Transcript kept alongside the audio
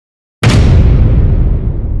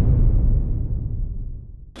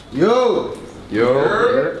Yo.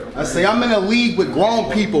 Yo. I say I'm in a league with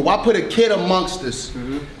grown people. Why put a kid amongst us?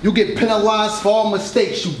 You get penalized for all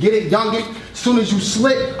mistakes. You get it, youngin'. Soon as you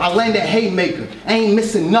slip, I land a haymaker. Ain't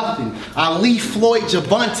missing nothing. I leave Floyd,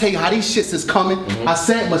 Javante, how these shits is coming. I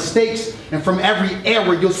said mistakes, and from every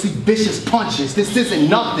era you'll see vicious punches. This isn't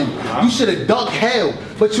nothing. You should have ducked hell,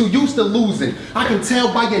 but you used to losing. I can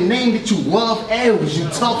tell by your name that you love L's, you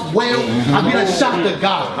tough whale. I be the shotgun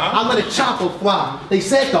guy. I let a chopper fly. They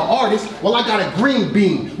said the artist, well I got a green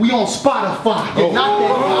bean. We on Spotify. You're not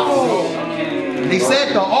that guy. They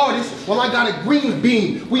said the artist, well I got a green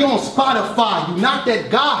bean. We on Spotify. You not that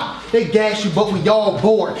guy. They gas you, but we all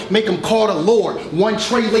bored. Make him call the Lord. One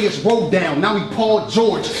Trey layers rolled down. Now he Paul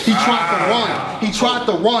George. He tried to run. He tried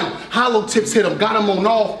to run. Hollow tips hit him. Got him on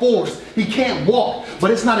all fours. He can't walk.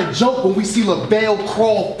 But it's not a joke when we see Lavelle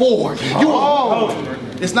crawl forward.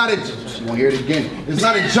 It's not a joke. You won't hear it again. It's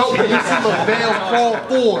not a joke when you see Lavelle crawl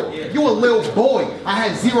forward. You a little boy. I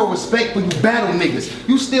had zero respect for you battle niggas.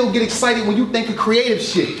 You still get excited when you think of creative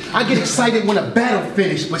shit. I get excited when a battle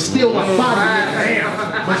finished, but still my body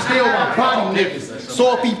niggas. But still my body niggas.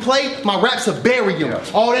 So if he play, my raps will bury him.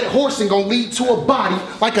 All that horsing gonna lead to a body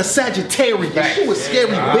like a Sagittarius. You a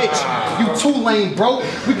scary bitch. You too lame, bro.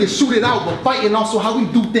 We can shoot it out, but fighting also how we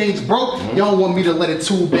do things, bro. You don't want me to let it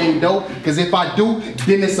tool bang though, cause if I do,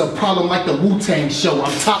 then it's a problem like the Wu-Tang show.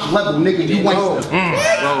 I'm top level, nigga. You ain't. If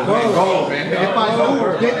I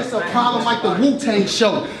do, then it's a problem like the Wu-Tang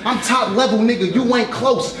show. I'm top level, nigga. You ain't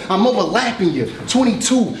close. I'm overlapping you.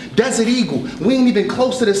 22, Desert Eagle. We ain't even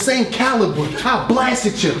close to the same caliber. I blast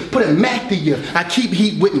at you, put a Mac to you. I keep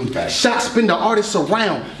heat with me. Shot spin the artists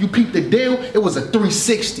around. You peep the deal, it was a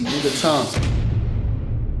 360. Nigga time.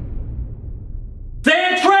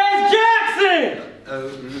 Chef Trez Jackson!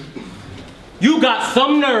 You got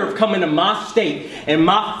some nerve coming to my state and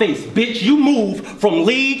my face. Bitch, you move from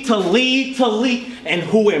league to league to league. And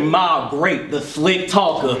who am I? Great, the slick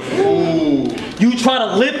talker. Ooh. You try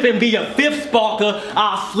to lip and be a fifth sparker,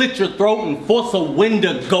 I'll slit your throat and force a wind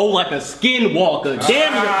to go like a skinwalker.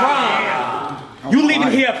 Damn, you're crying. You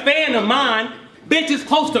leaving here a fan of mine. Bitch, it's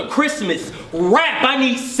close to Christmas. Rap, I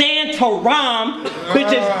need Santa rhyme.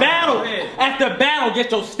 Bitches battle. After battle,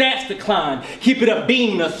 get your stats to climb. Keep it a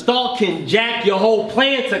beam, a star can jack your whole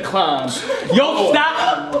plan to climb. Your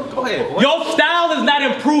style is not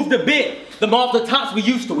improved a bit. Them off the tops we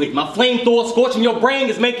used to it. My flamethrower scorching your brain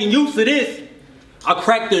is making use of this. I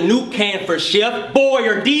cracked the nuke can for Chef. Boy,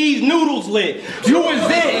 are these noodles lit. You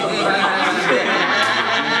was it.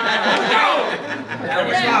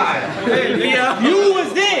 You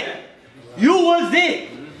was it. You was it.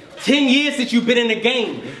 10 years since you've been in the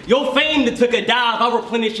game. Your fame that took a dive, I'll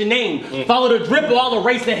replenish your name. Follow the drip or I'll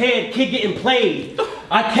erase ahead, kid getting played.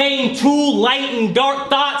 I came too light and dark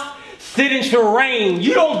thoughts, sit in your rain.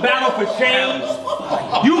 You don't battle for change.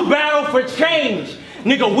 You battle for change.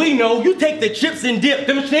 Nigga, we know you take the chips and dip.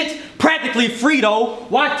 Them shits practically free though.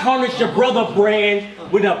 Why tarnish your brother brand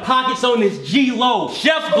with the pockets on his G-Lo?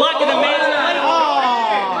 Chef's blocking the man's plate.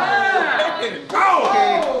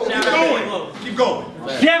 Keep going.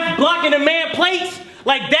 Chef blocking the man plates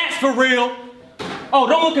like that's for real. Oh,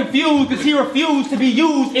 don't look confused because he refused to be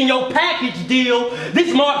used in your package deal.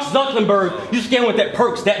 This Mark Zuckerberg, you scan with that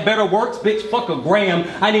perks, that better works, bitch, fuck a gram.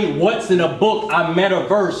 I need what's in a book, I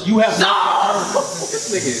metaverse. You have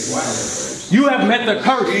You have met the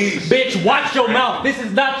curse. Bitch, watch your mouth. This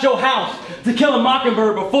is not your house. To kill a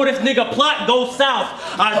mockingbird before this nigga plot goes south.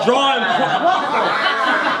 I draw him.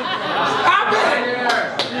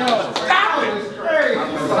 Stop it!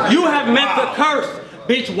 You have met the curse.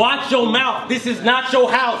 Bitch, watch your mouth. This is not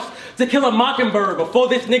your house. To kill a mockingbird before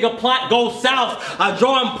this nigga plot goes south. I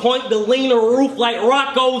draw him point to lean the roof like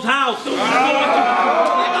Rocco's house. What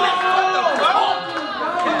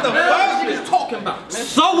the fuck you talking about?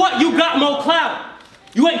 So what? You got more clout.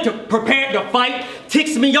 You ain't prepared to fight.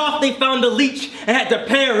 Ticks me off, they found a leech and had to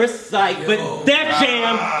parasite. But Def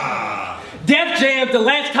Jam, the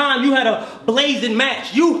last time you had a blazing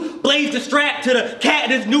match. You blazed the strap to the cat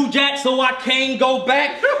in his new jack, so I can't go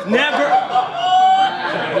back. Never.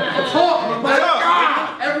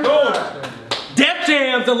 Def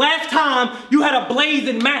Jam, the last time you had a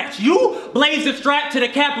blazing match. You blazed the strap to the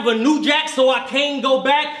cap of a new jack, so I can't go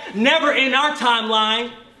back. Never in our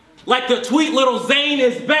timeline. Like the tweet little Zane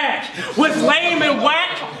is back. What's lame and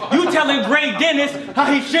whack? You telling Gray Dennis how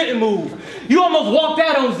he shouldn't move. You almost walked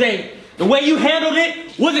out on Zane. The way you handled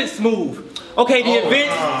it wasn't smooth. Okay, the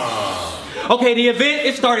event,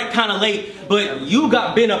 it started kind of late, but you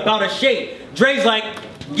got bent up out of shape. Dre's like,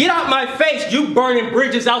 get out my face, you burning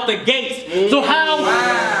bridges out the gates. So how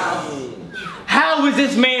is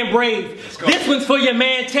this man brave. This one's for your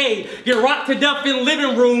man Tay. Get rocked to death in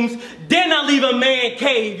living rooms, then I leave a man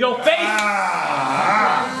cave. Your face.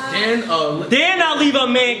 Then I leave a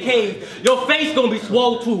man cave. Your face gonna be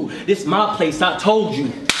swole too. This my place, I told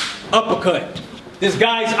you. Uppercut. This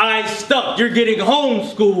guy's eyes stuck. You're getting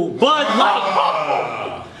homeschooled. Bud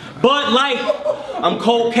Light. Bud Light. I'm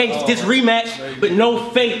cold case. This rematch, but no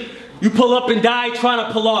fate. You pull up and die trying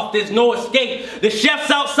to pull off. There's no escape. The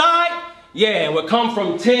chef's outside. Yeah, will come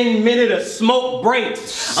from 10-minute of smoke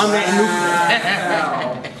breaks. I'm that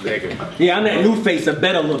new I'm that new face, a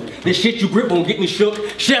better look. This shit you grip won't get me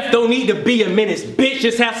shook. Chef don't need to be a menace. Bitch,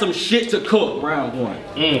 just have some shit to cook. Round one.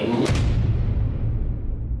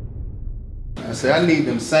 I said, I need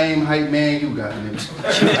them same hype man you got, nigga.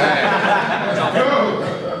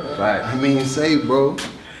 I mean, say, bro.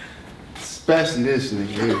 Especially this nigga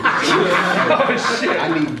here. Oh, shit. I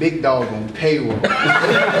need big dog on payroll.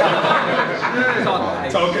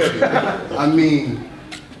 I mean,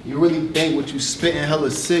 you really think what you spitting hella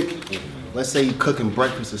sick? Let's say you cooking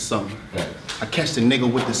breakfast or something. I catch the nigga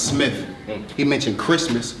with the Smith. He mentioned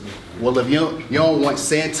Christmas. Well, if you don't want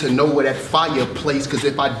Santa to know where that fireplace, cause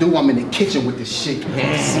if I do, I'm in the kitchen with the shit.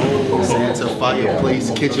 Santa fireplace,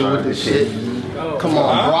 kitchen with the shit. Come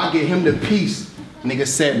on, bro, I get him the piece. Nigga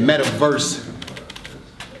said metaverse.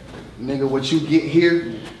 Nigga, what you get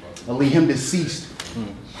here, I'll leave him deceased.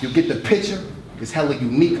 You get the picture, it's hella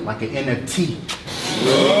unique, like an NFT.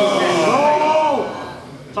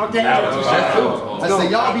 Talk to Alex. I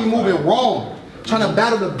said, y'all be moving wrong. Trying to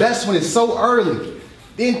battle the best when it's so early.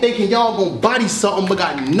 Then thinking y'all gonna body something but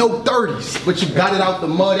got no 30s. But you got it out the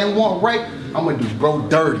mud and want right, I'm gonna do bro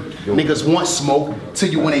dirty. Niggas want smoke till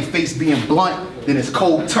you when they face being blunt. Then it's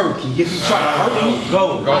cold turkey. If you try to hurt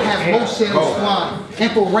me, I have motion flying.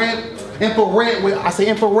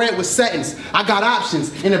 Infrared with settings. I got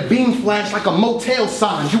options in a beam flash like a motel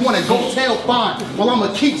sign. You wanna go tell fine? Well,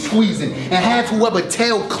 I'ma keep squeezing and have whoever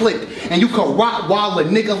tail click. And you can rock while a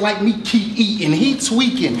nigga like me keep eating. He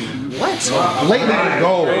tweaking. What? Lately,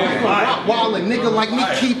 rock while a nigga like me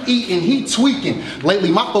keep eating. He tweaking.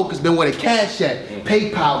 Lately, my focus been where the cash at.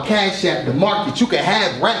 PayPal, Cash App, the market. You can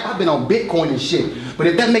have rap. I've been on Bitcoin and shit. But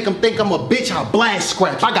if that make them think I'm a bitch, I'll blast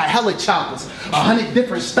scrap. I got hella choppers. 100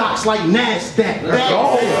 different stocks like NASDAQ.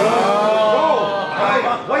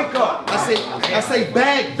 Wake up. I say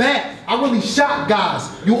bag back. I really shot guys.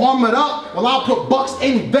 You armored up? Well, I'll put bucks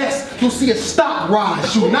in vest. You'll see a stock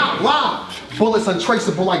rise. You not live. Bullets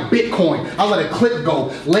untraceable like Bitcoin. I let a clip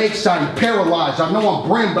go. Leg shiny, paralyzed. I know I'm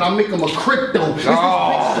brand, but I make them a crypto. Is this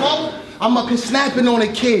bitch slow? I'm up here snapping on a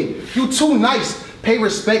kid. You too nice. Pay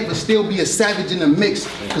respect, but still be a savage in the mix.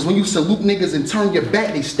 Cause when you salute niggas and turn your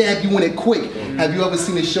back, they stab you in it quick. Have you ever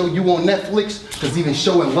seen a show you on Netflix? Cause even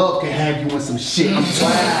showing love can have you in some shit. I'm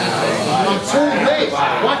too lit.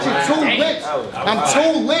 Watch it 2 lips. I'm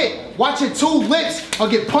too lit. Watch it 2 lips. I'll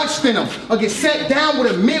get punched in them. I'll get sat down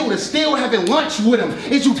with a meal to still having lunch with them.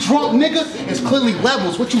 Is you drunk, nigga? It's clearly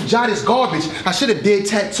levels. What you jot is garbage. I should have did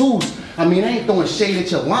tattoos. I mean, I ain't throwing shade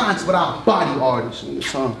at your lines, but I'm a body artist.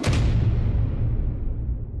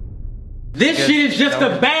 This shit is just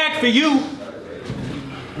a bag for you.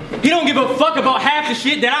 He don't give a fuck about half the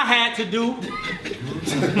shit that I had to do.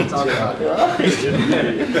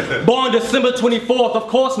 Born December 24th, of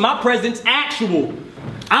course my present's actual.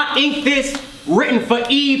 I inked this, written for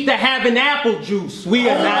Eve to have an apple juice. We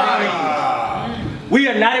are not amazed. We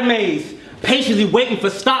are not amazed. Patiently waiting for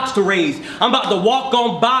stocks to raise. I'm about to walk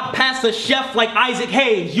on by past a chef like Isaac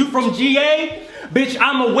Hayes. You from GA? Bitch,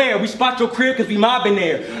 I'm aware. We spot your crib cause we mobbing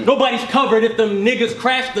there. Nobody's covered if them niggas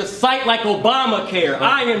crash the site like Obamacare.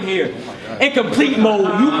 I am here. In complete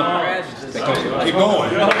mode. Keep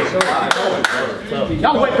going.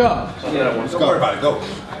 Y'all wake up. Don't worry about it. Go.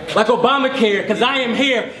 Like Obamacare, cause I am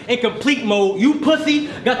here in complete mode. You pussy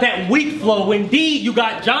got that weak flow. Indeed, you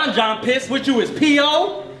got John pissed, which you is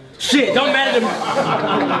P.O. Shit, don't matter to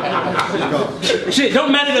me. Shit,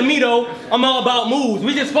 don't matter to me though. I'm all about moves.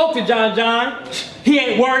 We just spoke to John. He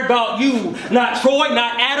ain't worried about you. Not Troy,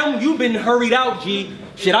 not Adam. You been hurried out, G.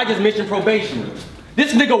 Shit, I just mentioned probation.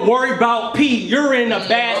 This nigga worried about P. You're in a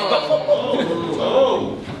bad spot.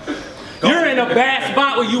 You're in a bad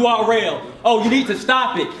spot with URL. Oh, you need to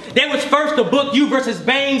stop it. They was first to book you versus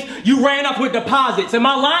Baines. You ran off with deposits. Am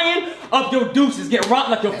I lying? Up your deuces, get rocked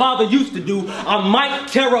like your father used to do. I might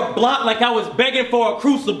tear a block like I was begging for a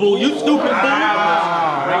crucible. You stupid fool.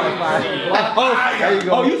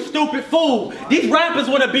 Oh, you stupid fool. These rappers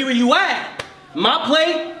want to be where you at. My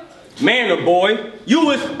plate? Manor boy. You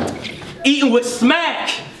was eating with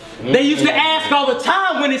smack. They used to ask all the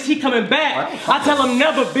time, when is he coming back? I tell them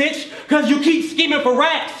never, bitch, cause you keep scheming for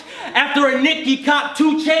racks. After a Nicki cop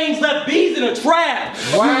 2 chains, left bees in a trap.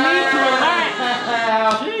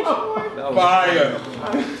 Wow. You need to relax. Fire.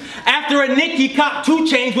 After a Nicki cop 2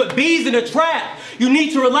 chains with bees in a trap, you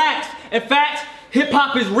need to relax. In fact,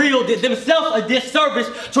 hip-hop is real, did themselves a disservice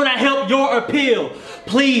trying to help your appeal.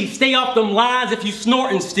 Please stay off them lines if you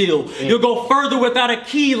snorting still. You'll go further without a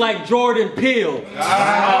key like Jordan Peele.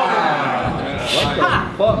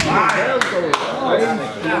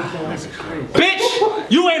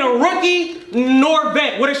 Bitch, you ain't a rookie nor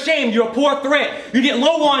vet. What a shame, you're a poor threat. You get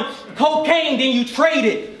low on cocaine, then you trade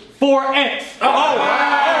it for X.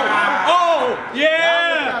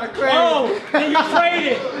 Yeah. Then you trade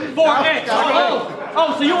it for X.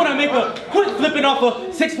 So you want to make a quick flipping off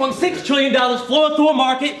of $6.6 trillion flowing through a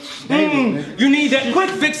market? You need that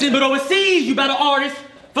quick fixing, but overseas you battle artists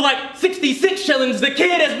for like 66 shillings. The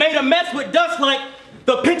kid has made a mess with dust like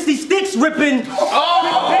the Pixie Sticks ripping.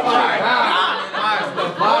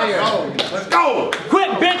 Let's go.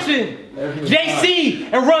 Quit bitching. JC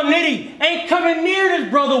and Rum Nitty ain't coming near this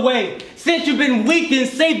brother way. Since you've been weakened,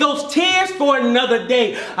 save those tears for another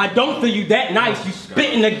day. I don't feel you that nice. You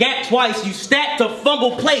spit in the gap twice. You stack to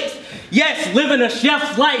fumble plates. Yes, living a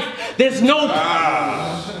chef's life. There's no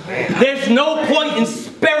point in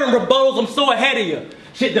sparing rebuttals. I'm so ahead of you.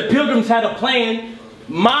 Shit, the Pilgrims had a plan.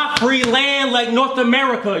 My free land like North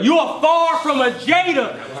America. You are far from a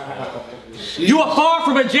Jada. You are far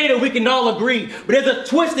from a Jada, we can all agree. But there's a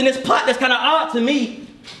twist in this plot that's kind of odd to me.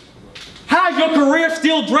 How's your career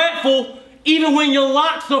still dreadful, even when your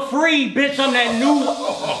locks are free? Bitch, I'm that new...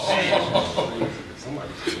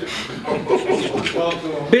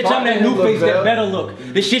 Bitch, I'm that new face that better look.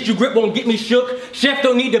 The shit you grip won't get me shook. Chef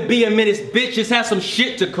don't need to be a menace, bitch, just have some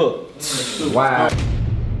shit to cook. Wow.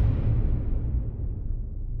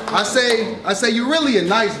 I say you really a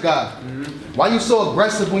nice guy. Why you so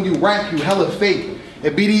aggressive when you rap, you hella fake?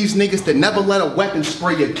 It be these niggas that never let a weapon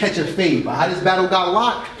spray you catch a fade. But how this battle got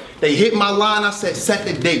locked? They hit my line, I said set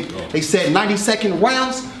the date. They said 90-second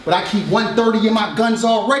rounds, but I keep 130 in my guns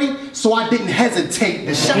already, so I didn't hesitate.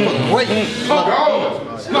 The chef was great. I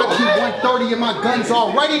keep 130 in my guns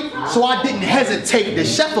already, so I didn't hesitate. The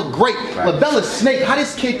chef was great. Lavelle a snake, how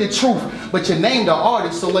this kid the truth? But you named the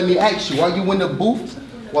artist, so let me ask you, are you in the booth?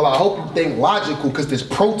 Well, I hope you think logical, because there's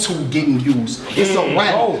Pro Tool getting used. It's a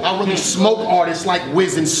rap. I really smoke artists like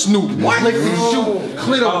Wiz and Snoop. Lick and shoot,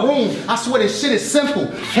 clear the room. I swear this shit is simple.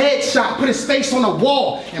 Headshot, put his face on the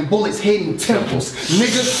wall, and bullets hitting temples.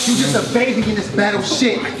 Nigga, you just a baby in this battle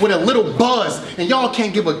shit with a little buzz, and y'all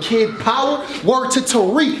can't give a kid power? Word to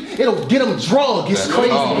Tariq, it'll get him drug. It's crazy,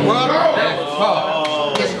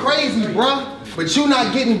 bruh. It's crazy, bruh. But you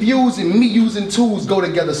not getting views and me using tools go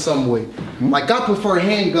together some way. Like I prefer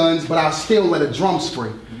handguns, but I still let a drum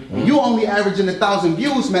spray. And you only averaging 1,000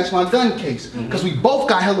 views match my gun case. Cause we both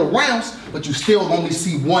got hella rounds, but you still only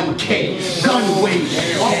see 1K. Gun wave.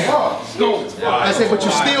 I said, but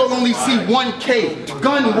you still only see 1K.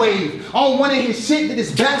 Gun wave. I don't wanna hear shit that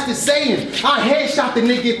this bastard saying. I headshot the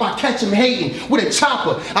nigga if I catch him hating. With a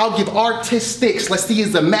chopper, I'll give artist sticks. Let's see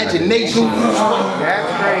his imagination. That's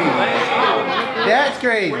crazy. That's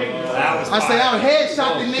crazy. I say I'll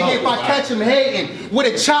headshot the nigga if I catch him hating. With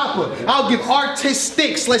a chopper, I'll give artist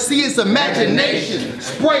sticks. Let's see his imagination.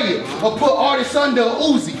 Spray it or put artists under a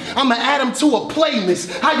Uzi. I'ma add him to a playlist.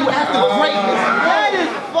 How you after greatness? That is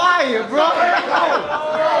fire, bro.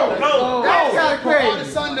 That's kind of crazy.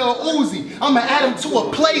 Artists under a Uzi. I'ma add him to a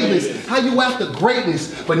playlist. How you after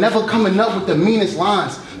greatness, but never coming up with the meanest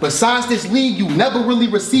lines. Besides this league, you never really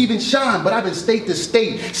receiving shine. But I've been state to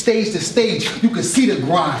state, stage to stage. You can see the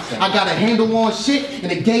grind. I got a handle on shit,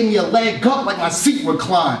 and it gave me a leg up like my seat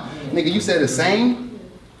reclined. Nigga, you said the same?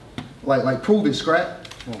 Like prove it, Scrap.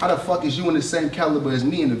 How the fuck is you in the same caliber as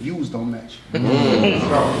me and the views don't match? I'm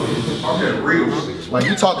getting real. Like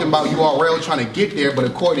you talking about URL trying to get there, but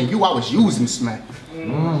according to you, I was using smack. That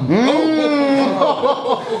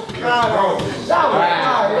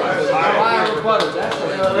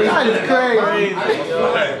is crazy.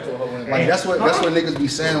 Like that's what niggas be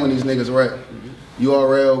saying when these niggas rap.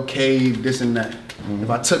 URL, cave, this and that. If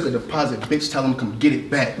I took a deposit, bitch, tell them come get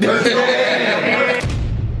it back.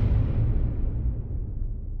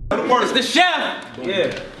 It's the chef.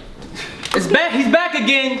 Yeah. It's back. He's back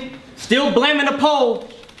again. Still blaming the pole.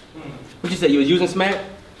 What you say? You was using smack?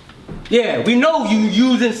 Yeah, we know you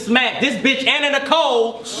using smack. This bitch Anna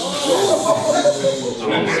Nicole.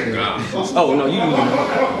 Oh no, you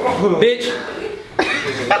bitch.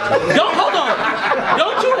 Don't hold on.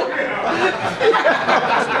 Don't you?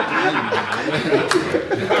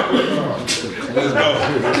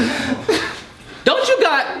 Don't you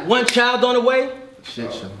got one child on the way?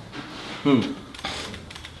 Shit show.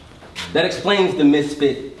 That explains the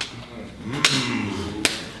misfit.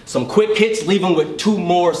 Some quick hits leave him with 2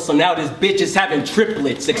 more, so now this bitch is having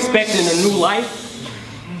triplets, expecting a new life.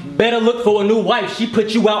 Better look for a new wife. She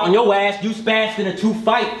put you out on your ass, you spazzed in a 2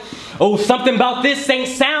 fight. Oh, something about this ain't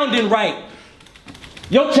sounding right.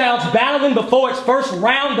 Your child's battling before its first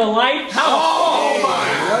round of life. Oh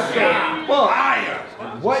my God!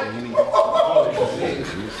 What?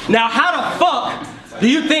 Now, how the fuck do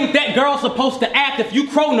you think that girl's supposed to act if you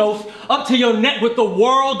Kronos up to your neck with the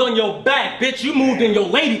world on your back? Bitch, you moved in your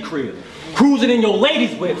lady crib, cruising in your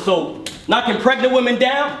ladies whip, so knocking pregnant women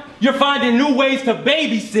down, you're finding new ways to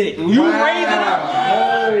babysit. And you raising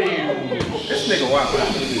it? This nigga wild.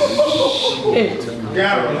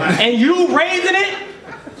 And you raising it?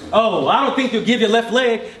 Oh, I don't think you'll give your left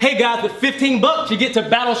leg. Hey guys, with 15 bucks, you get to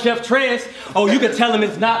battle Chef Trez. Oh, you can tell him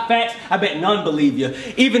it's not facts. I bet none believe you.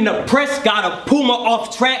 Even the press got a Puma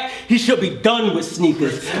off track. He should be done with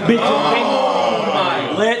sneakers.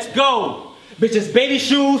 Bitches, let's go. Bitches, baby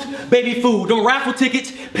shoes, baby food. Them raffle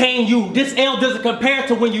tickets paying you. This L doesn't compare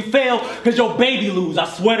to when you fail, cause your baby lose. I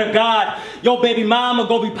swear to God, your baby mama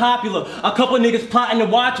gonna be popular. A couple niggas plotting to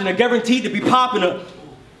watch and are guaranteed to be popular.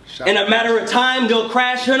 In a matter of time, they'll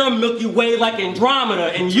crash in a Milky Way like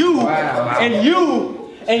Andromeda. And you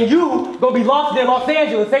gonna be lost in Los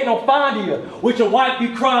Angeles, ain't no finding you. With your wife be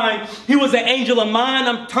crying, he was an angel of mine,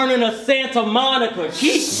 I'm turning a Santa Monica. Wow.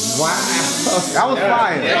 That was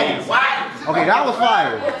fire. Hey, what? Okay, that was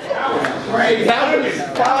fire. That was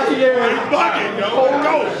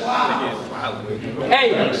fire.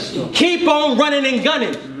 Hey, keep on running and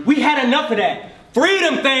gunning. We had enough of that.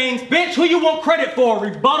 Freedom things, bitch, who you want credit for?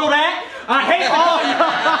 Rebuttal that? I hate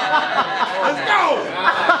Let's go.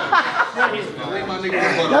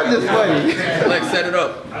 That's just funny. Let's set it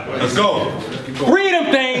up. Let's go.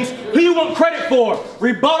 Freedom things, who you want credit for?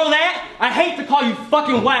 Rebuttal that? I hate to call you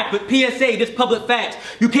fucking whack, but PSA, this public facts.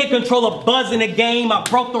 You can't control a buzz in a game. I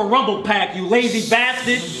broke the rumble pack, you lazy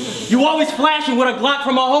bastard. You always flashing with a Glock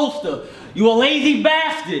from a holster. You a lazy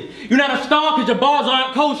bastard. You're not a star because your bars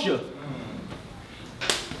aren't kosher.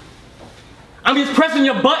 I'm just pressing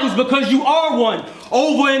your buttons because you are one.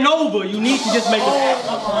 Over and over. You need to just make a...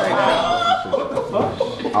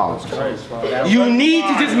 You need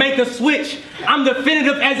to just make a switch. I'm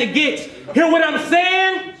definitive as it gets. Hear what I'm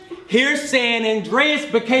saying? Here's saying Andreas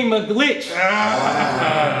became a glitch.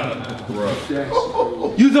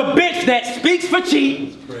 You's a bitch that speaks for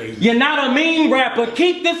cheap. You're not a mean rapper.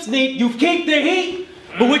 Keep the sneak. You keep the heat.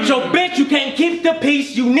 But with your bitch, you can't keep the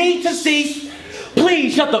peace. You need to cease.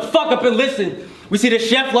 Please shut the fuck up and listen. We see the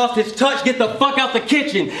chef lost his touch, get the fuck out the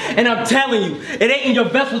kitchen. And I'm telling you, it ain't in your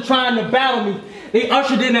vessel trying to battle me. They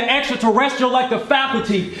ushered in an extraterrestrial like the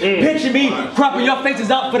faculty. Picture me cropping your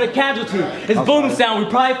faces out for the casualty. His boom sound,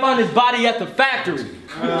 we probably found his body at the factory.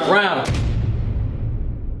 Round.